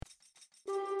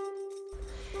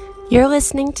You're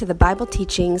listening to the Bible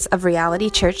teachings of Reality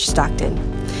Church Stockton.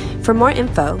 For more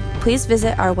info, please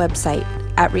visit our website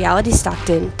at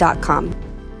realitystockton.com.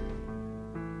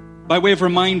 By way of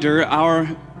reminder, our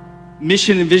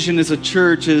mission and vision as a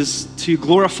church is to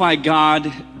glorify God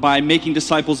by making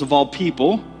disciples of all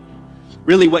people.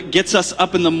 Really what gets us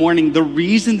up in the morning, the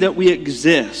reason that we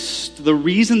exist, the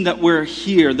reason that we're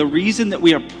here, the reason that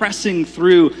we are pressing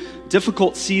through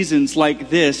difficult seasons like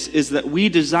this is that we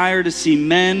desire to see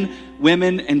men,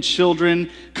 women, and children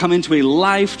come into a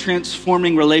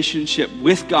life-transforming relationship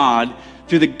with God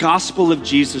through the gospel of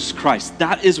Jesus Christ.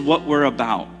 That is what we're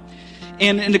about.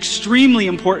 And an extremely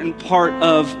important part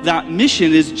of that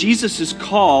mission is Jesus'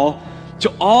 call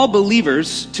to all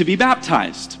believers to be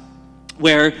baptized,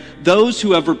 where those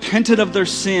who have repented of their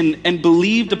sin and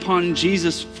believed upon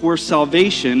Jesus for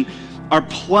salvation are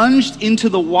plunged into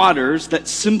the waters that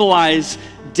symbolize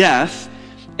death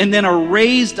and then are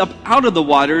raised up out of the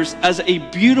waters as a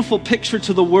beautiful picture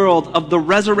to the world of the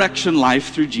resurrection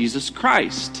life through Jesus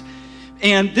Christ.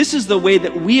 And this is the way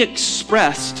that we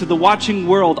express to the watching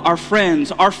world, our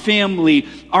friends, our family,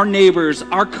 our neighbors,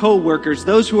 our co-workers,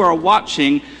 those who are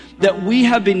watching, that we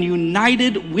have been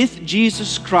united with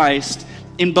Jesus Christ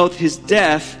in both his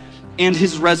death and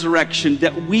his resurrection,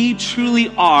 that we truly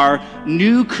are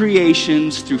new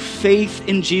creations through faith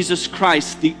in Jesus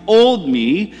Christ. The old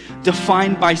me,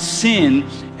 defined by sin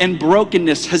and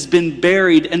brokenness, has been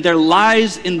buried, and there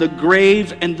lies in the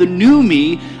grave, and the new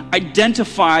me,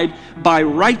 identified by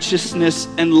righteousness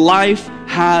and life,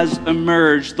 has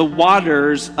emerged. The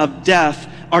waters of death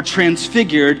are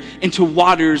transfigured into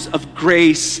waters of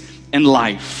grace and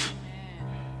life.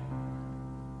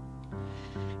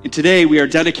 And today we are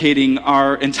dedicating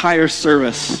our entire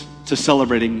service to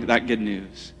celebrating that good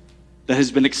news that has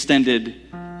been extended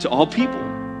to all people.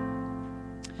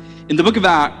 In the book of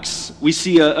Acts, we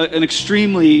see an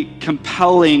extremely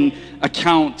compelling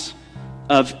account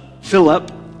of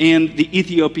Philip and the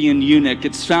Ethiopian eunuch.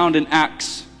 It's found in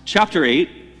Acts chapter 8,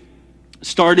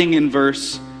 starting in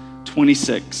verse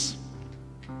 26.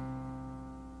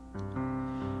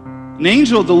 An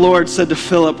angel of the Lord said to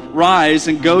Philip, "Rise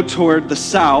and go toward the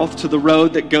south to the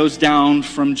road that goes down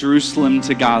from Jerusalem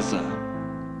to Gaza."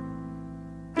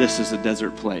 This is a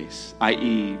desert place,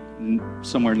 i.e.,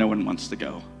 somewhere no one wants to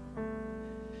go.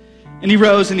 And he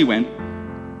rose and he went.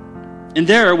 And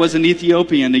there was an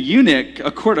Ethiopian, a eunuch,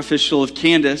 a court official of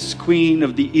Candace, queen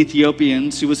of the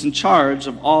Ethiopians, who was in charge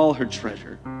of all her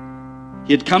treasure.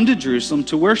 He had come to Jerusalem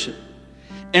to worship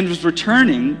and was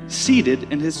returning seated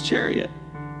in his chariot.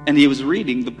 And he was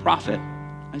reading the prophet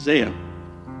Isaiah.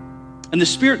 And the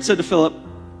Spirit said to Philip,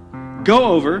 "Go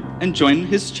over and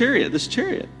join this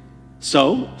chariot.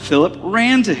 So Philip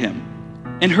ran to him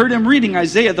and heard him reading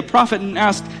Isaiah the prophet and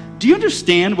asked, "Do you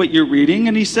understand what you're reading?"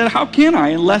 And he said, "How can I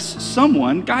unless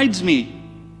someone guides me?"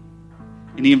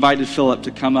 And he invited Philip to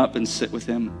come up and sit with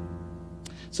him.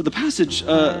 So the passage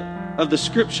of the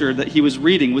scripture that he was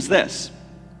reading was this: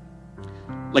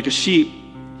 "Like a sheep,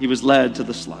 he was led to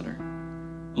the slaughter.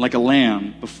 Like a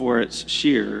lamb before its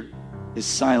shearer is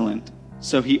silent,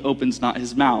 so he opens not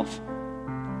his mouth.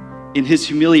 In his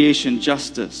humiliation,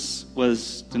 justice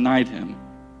was denied him.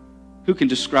 Who can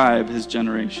describe his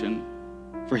generation?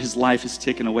 For his life is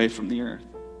taken away from the earth."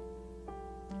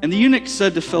 And the eunuch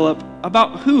said to Philip,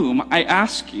 "About whom, I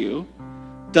ask you,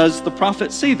 does the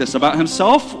prophet say this? About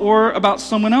himself or about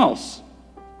someone else?"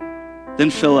 Then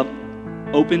Philip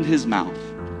opened his mouth,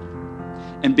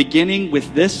 and beginning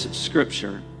with this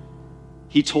scripture,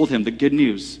 he told him the good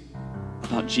news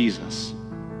about Jesus.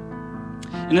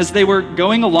 And as they were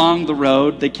going along the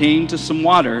road, they came to some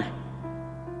water.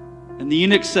 And the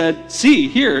eunuch said, "See,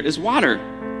 here is water.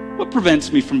 What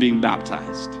prevents me from being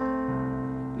baptized?"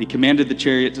 And he commanded the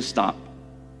chariot to stop.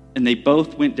 And they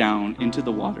both went down into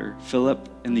the water, Philip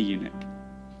and the eunuch,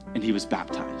 and he was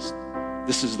baptized.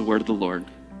 This is the word of the Lord.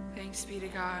 Thanks be to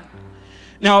God.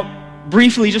 Now,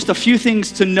 briefly, just a few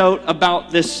things to note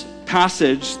about this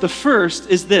passage. The first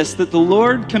is this, that the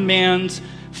Lord commands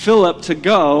Philip to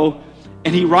go,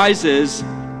 and he rises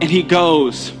and he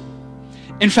goes.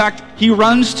 In fact, he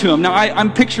runs to him. Now,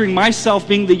 I'm picturing myself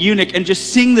being the eunuch and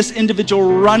just seeing this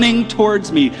individual running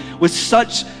towards me with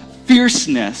such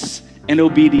fierceness and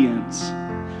obedience.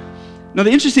 Now,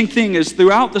 the interesting thing is,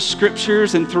 throughout the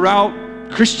scriptures and throughout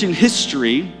Christian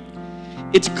history,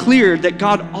 it's clear that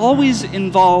God always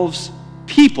involves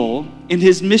people in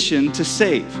his mission to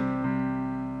save.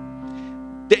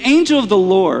 The angel of the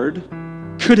Lord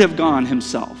could have gone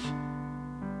himself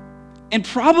and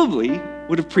probably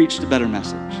would have preached a better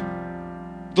message.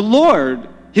 The Lord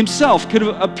himself could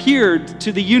have appeared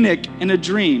to the eunuch in a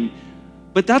dream,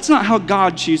 But that's not how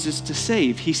God chooses to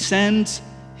save. He sends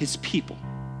his people,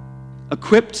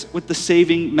 equipped with the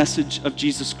saving message of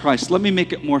Jesus Christ. Let me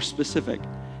make it more specific.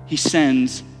 He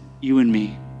sends you and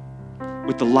me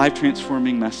with the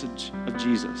life-transforming message of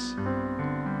Jesus.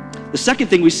 The second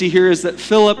thing we see here is that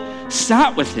Philip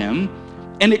sat with him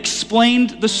and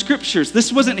explained the scriptures.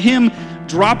 This wasn't him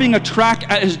dropping a tract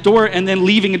at his door and then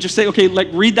leaving and just say, okay, like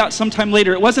read that sometime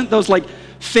later. It wasn't those like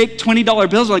fake $20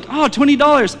 bills like, oh,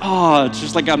 $20. Oh, it's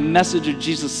just like a message of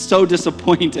Jesus, so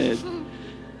disappointed.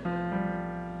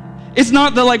 It's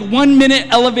not the like 1 minute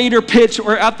elevator pitch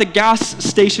or at the gas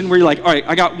station where you're like, all right,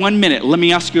 I got 1 minute. Let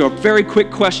me ask you a very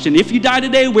quick question. If you die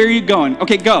today, where are you going?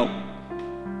 Okay, go.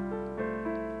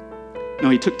 No,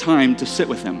 he took time to sit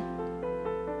with him.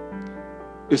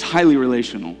 It was highly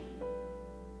relational.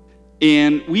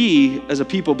 And we, as a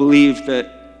people, believe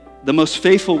that the most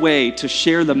faithful way to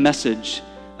share the message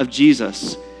of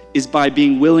Jesus is by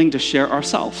being willing to share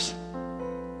ourselves,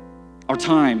 our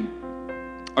time,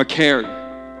 our care,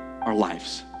 our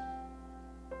lives.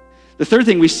 The third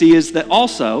thing we see is that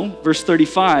also, verse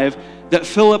 35, that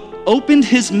Philip opened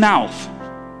his mouth.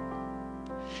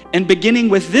 And beginning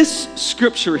with this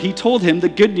scripture, he told him the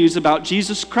good news about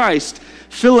Jesus Christ.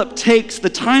 Philip takes the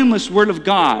timeless word of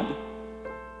God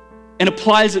and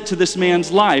applies it to this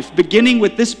man's life. Beginning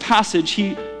with this passage,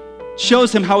 he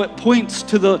shows him how it points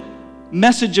to the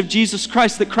message of Jesus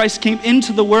Christ, that Christ came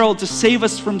into the world to save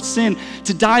us from sin,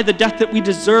 to die the death that we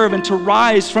deserve, and to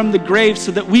rise from the grave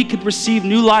so that we could receive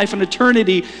new life and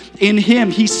eternity in him.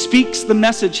 He speaks the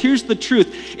message. Here's the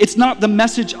truth. It's not the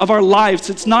message of our lives.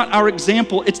 It's not our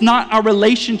example. It's not our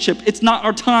relationship. It's not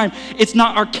our time. It's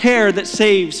not our care that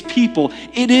saves people.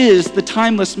 It is the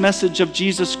timeless message of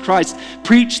Jesus Christ.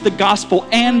 Preach the gospel,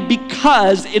 and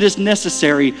because it is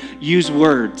necessary, use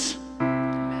words.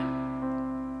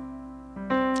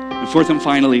 Fourth and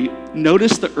finally,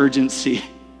 notice the urgency.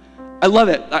 I love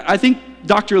it. I think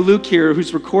Dr. Luke here,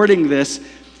 who's recording this,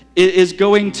 is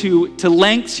going to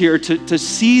lengths here to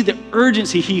see the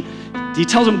urgency. He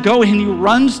tells him, go, and he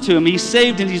runs to him. He's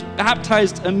saved and he's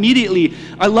baptized immediately.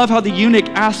 I love how the eunuch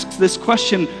asks this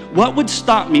question, what would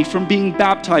stop me from being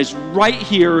baptized right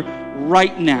here,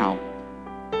 right now?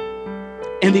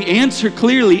 And the answer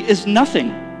clearly is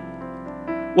nothing.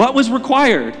 What was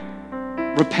required?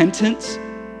 Repentance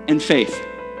and faith.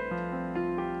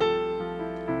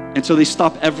 And so they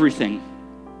stop everything.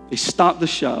 They stop the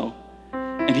show,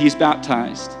 and he's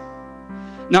baptized.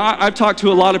 Now, I've talked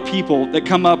to a lot of people that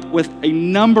come up with a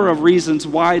number of reasons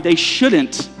why they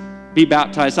shouldn't be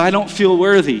baptized. I don't feel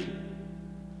worthy.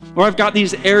 Or I've got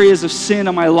these areas of sin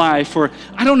in my life, or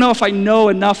I don't know if I know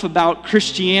enough about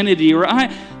Christianity, or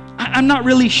I'm not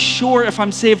really sure if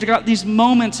I'm saved. I got these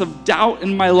moments of doubt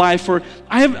in my life, or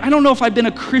I don't know if I've been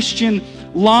a Christian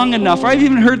long enough. Or I've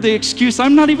even heard the excuse,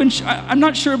 I'm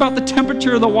not sure about the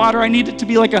temperature of the water. I need it to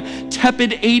be like a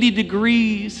tepid 80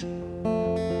 degrees.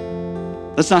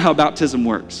 That's not how baptism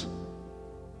works.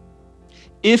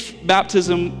 If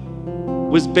baptism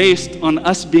was based on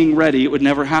us being ready, it would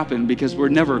never happen because we're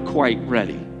never quite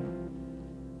ready.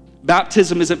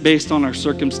 Baptism isn't based on our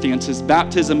circumstances.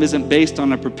 Baptism isn't based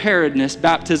on our preparedness.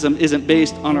 Baptism isn't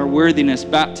based on our worthiness.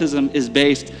 Baptism is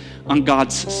based on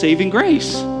God's saving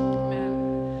grace.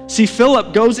 Amen. See,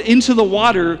 Philip goes into the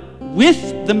water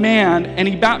with the man and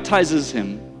he baptizes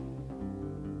him.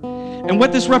 And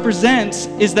what this represents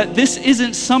is that this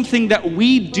isn't something that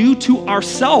we do to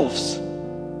ourselves.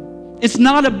 It's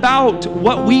not about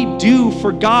what we do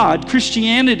for God.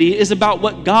 Christianity is about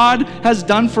what God has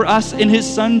done for us in his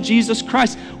son, Jesus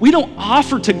Christ. We don't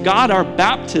offer to God our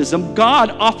baptism.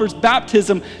 God offers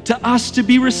baptism to us to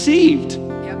be received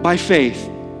by faith.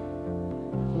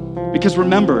 Because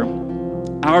remember,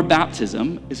 our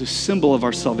baptism is a symbol of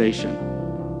our salvation.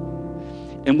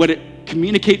 And what it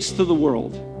communicates to the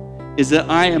world is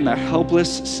that I am a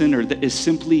helpless sinner that is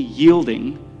simply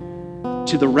yielding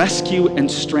to the rescue and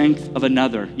strength of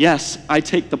another. Yes, I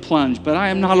take the plunge, but I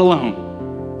am not alone.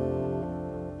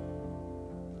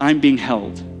 I'm being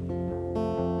held.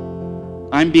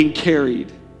 I'm being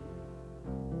carried.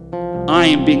 I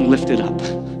am being lifted up.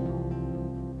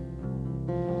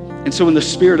 And so in the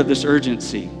spirit of this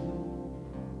urgency,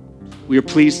 we are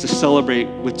pleased to celebrate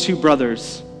with two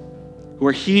brothers who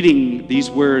are heeding these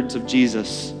words of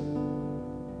Jesus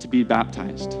to be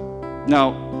baptized.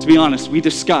 Now, to be honest, we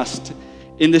discussed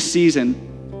in this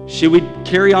season, should we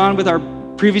carry on with our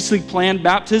previously planned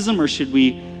baptism, or should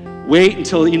we wait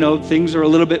until, things are a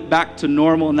little bit back to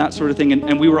normal and that sort of thing?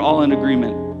 And we were all in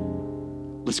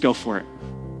agreement. Let's go for it.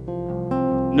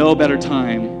 No better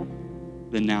time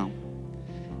than now.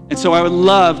 And so I would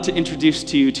love to introduce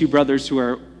to you two brothers who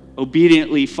are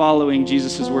obediently following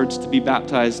Jesus' words to be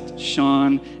baptized,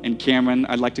 Sean and Cameron,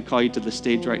 I'd like to call you to the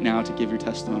stage right now to give your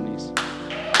testimonies.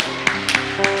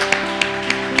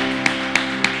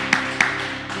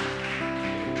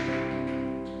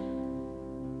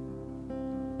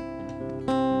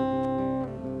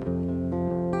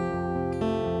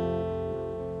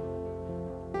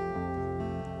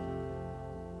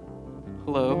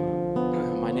 Hello,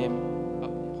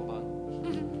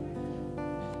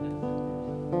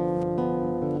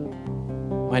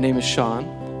 my name is Sean,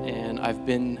 and I've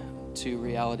been to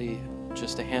Reality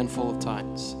just a handful of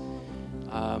times.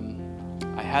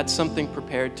 I had something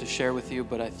prepared to share with you,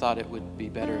 but I thought it would be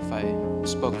better if I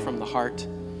spoke from the heart.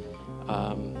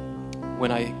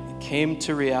 When I came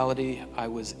to Reality, I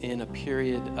was in a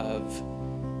period of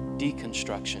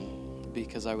deconstruction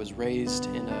because I was raised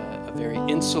in a very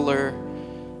insular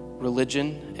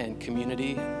religion and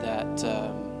community that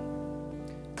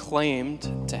claimed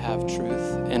to have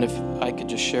truth. And if I could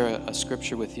just share a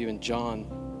scripture with you in John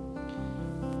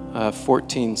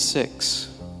 14:6,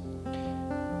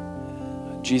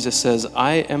 Jesus says,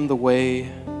 "I am the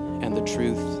way and the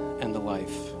truth and the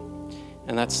life."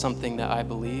 And that's something that I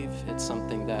believe. It's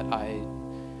something that I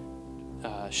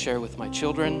share with my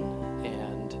children.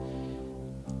 And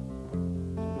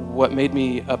what made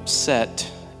me upset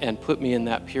and put me in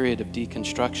that period of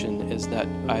deconstruction is that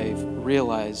I've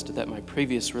realized that my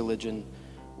previous religion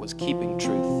was keeping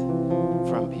truth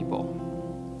from people.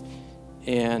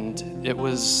 And it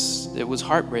was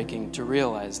heartbreaking to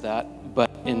realize that. But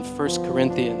in 1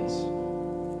 Corinthians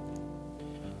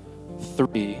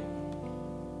 3,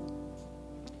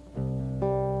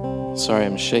 sorry,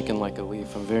 I'm shaking like a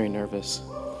leaf. I'm very nervous.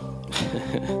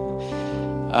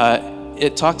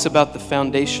 It talks about the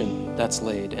foundation that's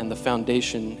laid, and the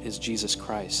foundation is Jesus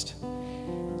Christ.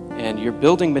 And your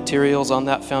building materials on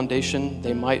that foundation,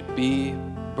 they might be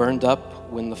burned up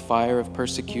when the fire of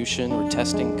persecution or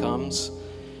testing comes,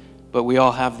 but we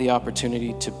all have the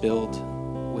opportunity to build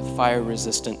with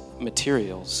fire-resistant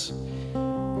materials.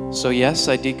 So yes,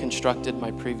 I deconstructed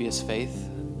my previous faith,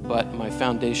 but my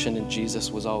foundation in Jesus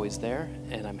was always there,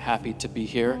 and I'm happy to be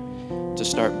here to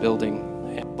start building.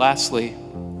 And lastly,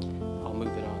 I'll move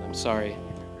it on, I'm sorry.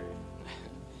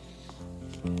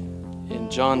 In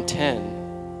John 10,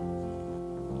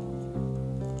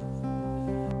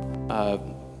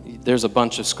 there's a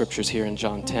bunch of scriptures here in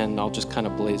John 10, and I'll just kind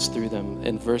of blaze through them.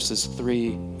 In verses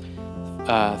 3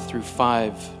 through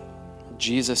 5,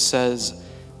 Jesus says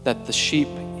that the sheep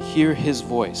hear his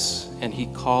voice, and he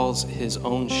calls his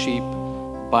own sheep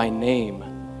by name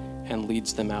and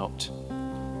leads them out.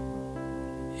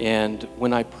 And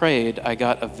when I prayed, I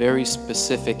got a very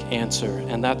specific answer,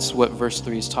 and that's what verse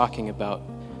 3 is talking about.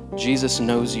 Jesus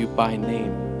knows you by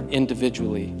name,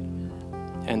 individually,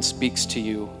 and speaks to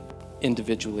you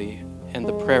individually. And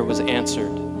the prayer was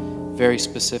answered very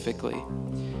specifically.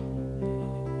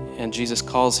 And Jesus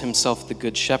calls himself the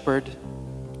Good Shepherd,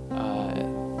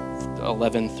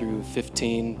 11 through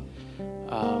 15.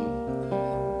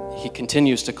 He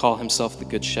continues to call himself the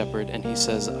Good Shepherd, and he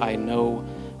says, "I know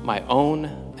my own,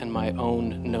 and my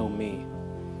own know me."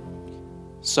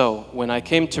 So when I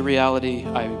came to Reality,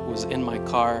 I was in my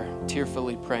car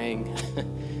tearfully praying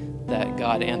that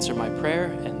God answer my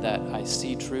prayer and that I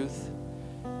see truth.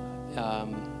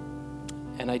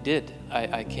 And I did.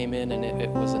 I came in, and it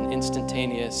was an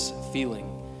instantaneous feeling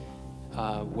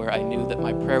where I knew that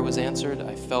my prayer was answered.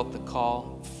 I felt the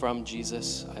call from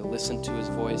Jesus. I listened to his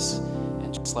voice,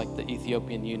 and just like the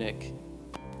Ethiopian eunuch,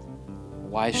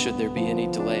 why should there be any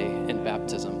delay in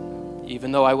baptism?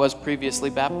 Even though I was previously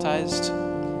baptized,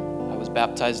 I was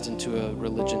baptized into a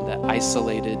religion that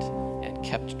isolated and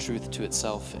kept truth to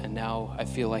itself, and now I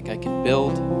feel like I can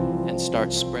build and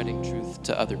start spreading truth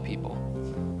to other people.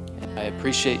 And I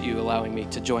appreciate you allowing me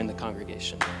to join the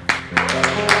congregation.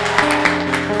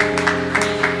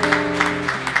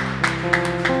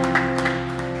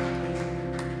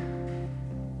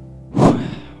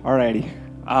 Alrighty.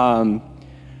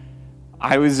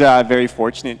 I was very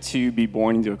fortunate to be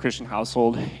born into a Christian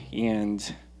household,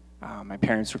 and my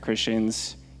parents were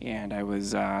Christians, and I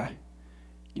was,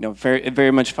 it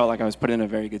very much felt like I was put in a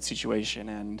very good situation.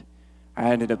 And I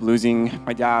ended up losing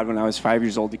my dad when I was 5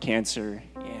 years old to cancer,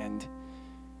 and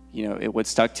what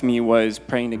stuck to me was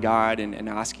praying to God and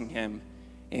asking him.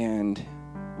 And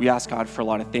we ask God for a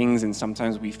lot of things, and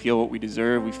sometimes we feel what we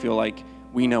deserve. We feel like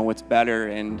we know what's better,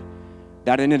 and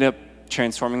that ended up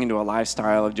transforming into a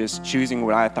lifestyle of just choosing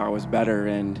what I thought was better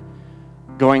and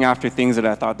going after things that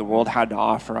I thought the world had to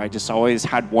offer. I just always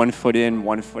had one foot in,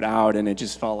 one foot out, and it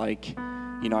just felt like,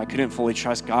 I couldn't fully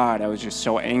trust God. I was just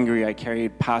so angry. I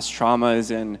carried past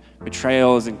traumas and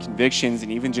betrayals and convictions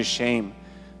and even just shame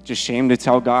to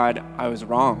tell God I was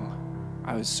wrong.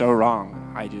 I was so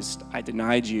wrong. I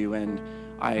denied you, and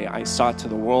I sought to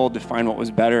the world to find what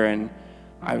was better, and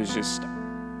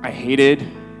I hated,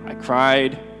 I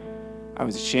cried, I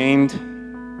was ashamed,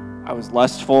 I was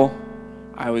lustful.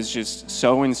 I was just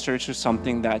so in search of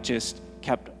something that just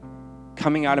kept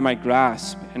coming out of my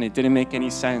grasp, and it didn't make any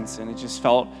sense, and it just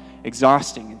felt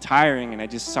exhausting and tiring, and I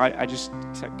just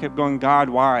kept going, God,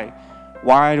 why?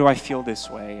 Why do I feel this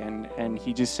way? And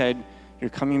he just said, you're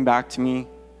coming back to me.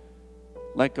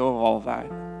 Let go of all of that.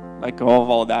 Let go of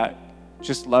all that.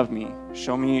 Just love me.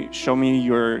 Show me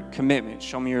your commitment.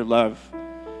 Show me your love.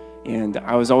 And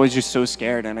I was always just so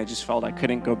scared, and I just felt I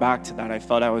couldn't go back to that. I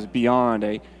felt I was beyond.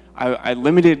 I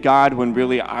limited God when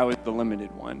really I was the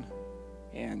limited one.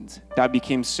 And that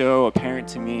became so apparent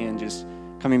to me, and just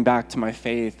coming back to my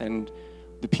faith and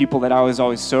the people that I was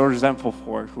always so resentful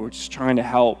for, who were just trying to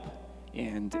help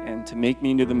and to make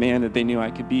me into the man that they knew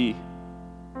I could be.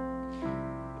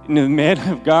 Into the man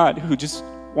of God who just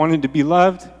wanted to be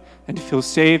loved and to feel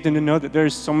saved, and to know that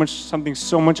there's something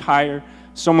so much higher,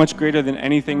 so much greater than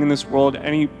anything in this world,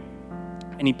 any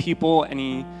people,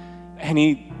 any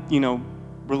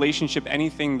relationship,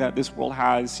 anything that this world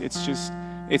has.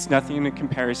 It's nothing in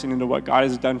comparison into what God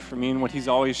has done for me and what he's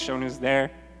always shown is there.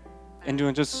 And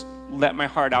to just let my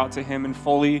heart out to him and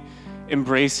fully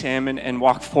embrace him and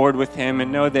walk forward with him,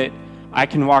 and know that I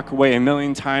can walk away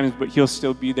 1,000,000 times, but he'll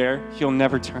still be there. He'll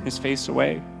never turn his face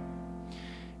away.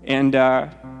 And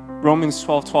Romans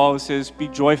 12:12 says, be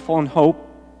joyful in hope,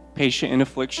 patient in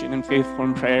affliction, and faithful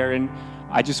in prayer. And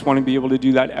I just want to be able to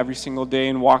do that every single day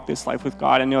and walk this life with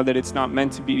God. I know that it's not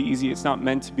meant to be easy. It's not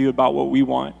meant to be about what we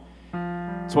want.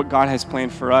 It's what God has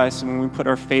planned for us. And when we put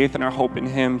our faith and our hope in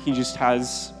him, he just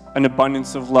has an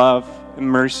abundance of love and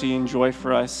mercy and joy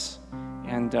for us.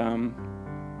 And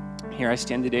here I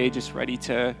stand today just ready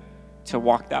to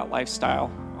walk that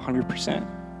lifestyle 100%.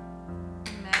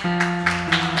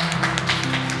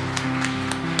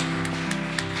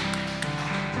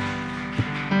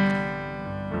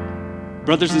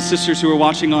 Brothers and sisters who are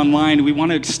watching online, we want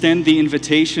to extend the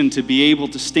invitation to be able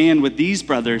to stand with these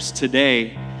brothers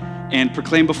today and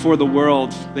proclaim before the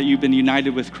world that you've been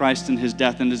united with Christ in his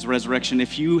death and his resurrection.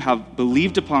 If you have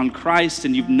believed upon Christ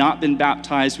and you've not been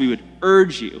baptized, we would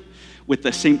urge you with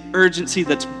the same urgency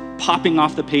that's popping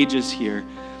off the pages here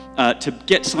to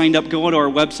get signed up. Go to our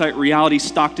website,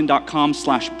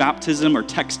 realitystockton.com/baptism, or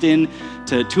text in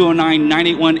to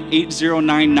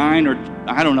 209-981-8099, or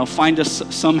I don't know, find us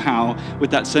somehow with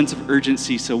that sense of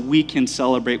urgency so we can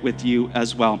celebrate with you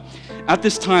as well. At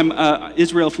this time,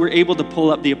 Israel, if we're able to pull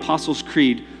up the Apostles'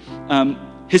 Creed,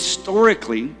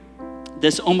 historically,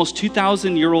 this almost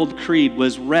 2,000-year-old creed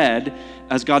was read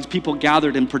as God's people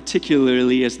gathered, and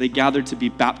particularly as they gathered to be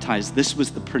baptized. This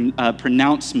was the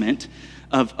pronouncement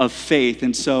of faith.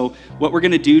 And so what we're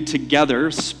going to do together,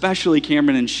 especially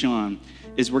Cameron and Sean,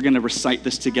 is we're going to recite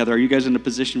this together. Are you guys in a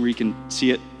position where you can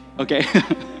see it? Okay.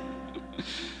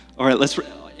 All right,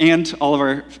 and all of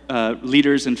our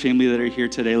leaders and family that are here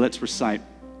today, let's recite.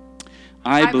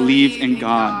 I believe in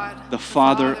God, the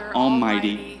Father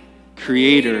Almighty,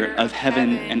 creator of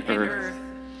heaven and earth.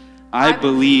 I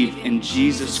believe in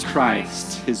Jesus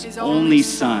Christ, his only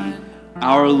Son,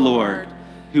 our Lord,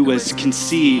 who was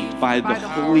conceived by the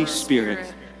Holy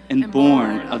Spirit and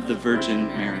born of the Virgin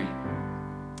Mary.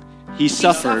 He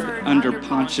suffered under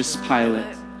Pontius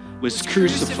Pilate, was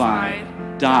crucified,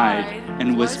 died,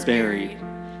 and was buried.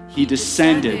 He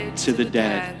descended to the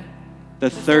dead. The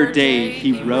third day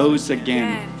he rose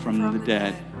again from the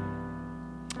dead.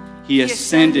 He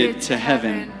ascended to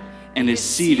heaven and is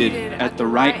seated at the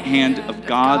right hand of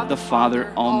God the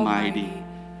Father Almighty.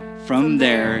 From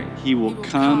there he will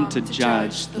come to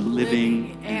judge the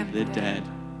living and the dead.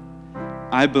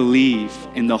 I believe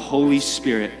in the Holy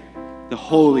Spirit, the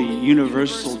holy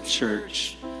universal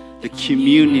church, the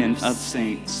communion of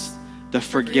saints, the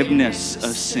forgiveness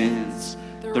of sins,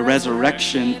 the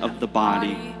resurrection of the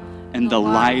body, and the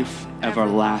life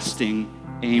everlasting.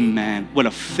 Amen. What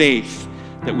a faith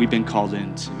that we've been called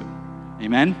into.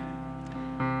 Amen.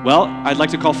 Well, I'd like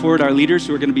to call forward our leaders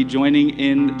who are going to be joining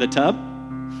in the tub.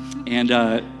 And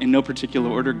in no particular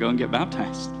order, go and get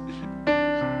baptized.